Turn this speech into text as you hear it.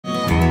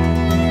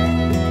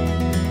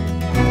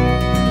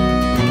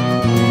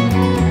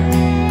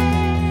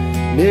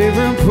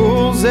Neighbor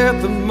pulls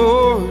at the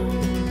mower,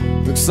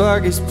 looks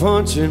like he's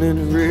punching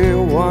in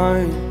real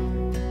wine.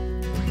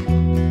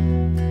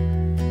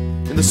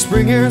 And the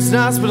spring air's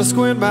nice, but I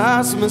squint my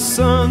eyes from the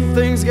sun.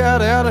 Things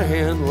got out of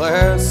hand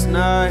last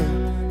night.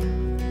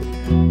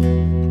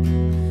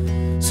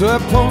 So I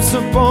post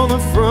up on the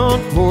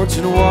front porch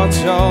and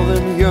watch all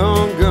them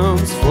young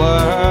guns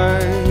fly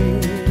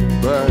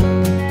by.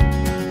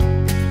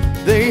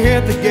 They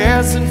hit the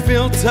gas and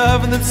feel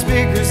tough, and them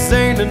speakers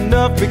ain't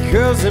enough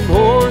because them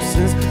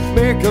horses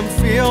make them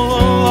feel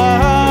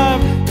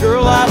alive.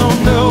 Girl, I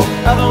don't know,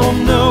 I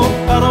don't know,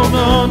 I don't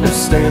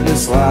understand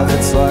this life.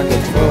 It's like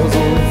a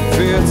puzzle that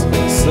fits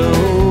so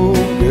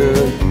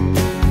good.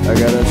 I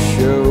got a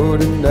show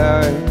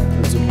tonight,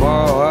 and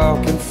tomorrow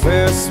I'll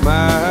confess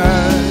my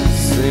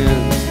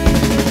sins.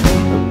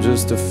 I'm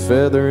just a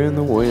feather in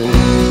the wind.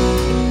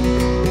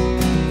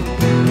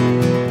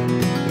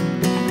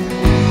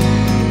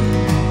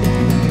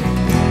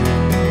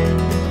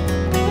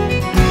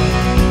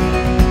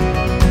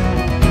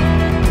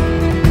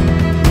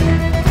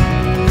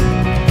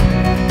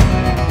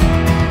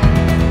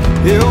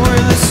 Yeah,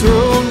 when this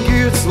road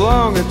gets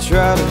long, I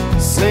try to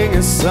sing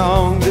a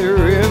song that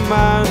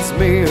reminds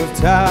me of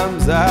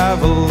times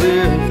I've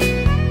lived.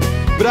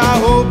 But I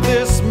hope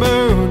this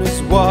moon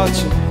is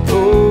watching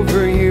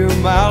over you,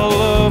 my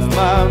love,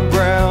 my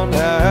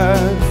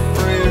brown-eyed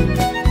friend.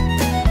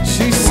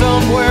 She's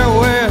somewhere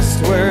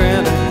west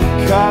wearing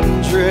a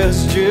cotton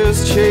dress,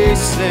 just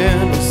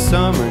chasing a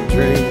summer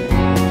dream.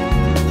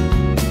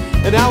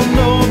 And I'll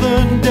know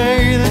the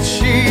day that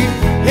she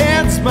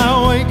heads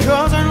my way,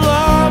 'cause her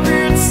love,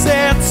 it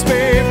sets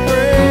me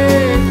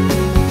free.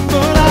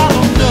 But I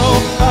don't know,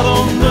 I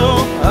don't know,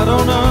 I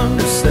don't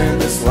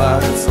understand this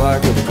life. It's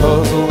like a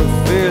puzzle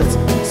that fits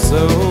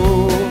so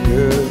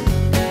good.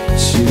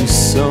 She's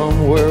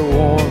somewhere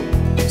warm,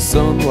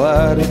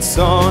 sunlight, it's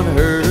on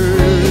her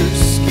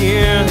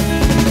skin.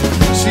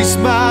 She's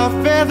my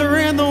feather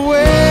in the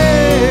wind.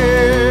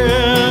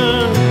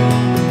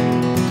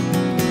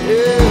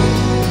 Yeah.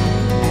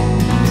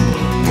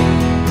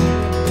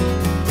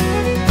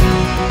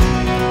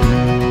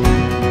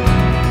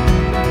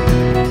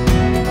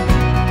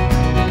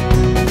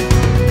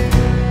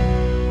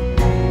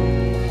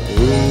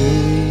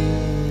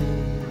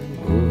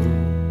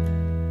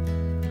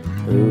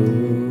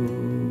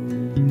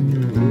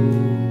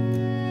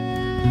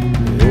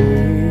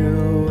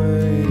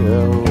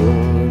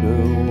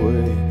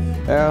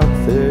 Out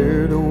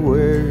there to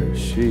where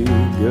she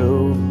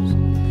goes.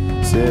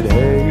 Said,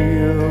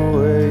 hey,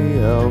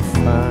 away, I'll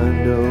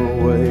find a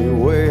way.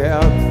 Way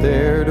out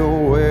there to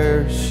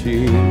where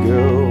she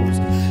goes.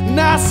 And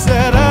I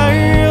said,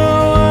 hey,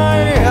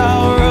 away,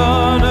 I'll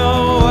run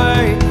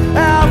away.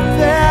 Out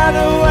there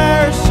to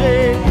where she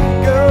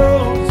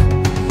goes.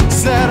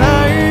 Said,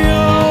 hey,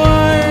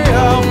 away,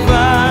 I'll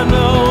find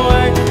a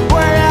way.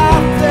 Way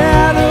out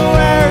there to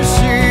where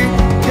she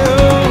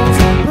goes.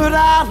 But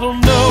I don't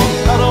know,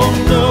 I don't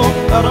know,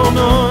 I don't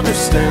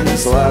understand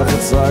this life.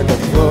 It's like a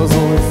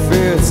puzzle that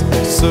fits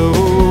so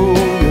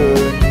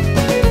good.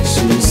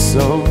 She's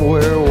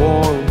somewhere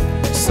warm,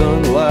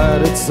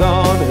 sunlight, it's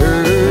on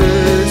her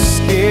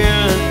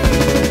skin.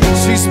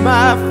 She's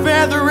my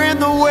feather in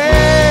the wind.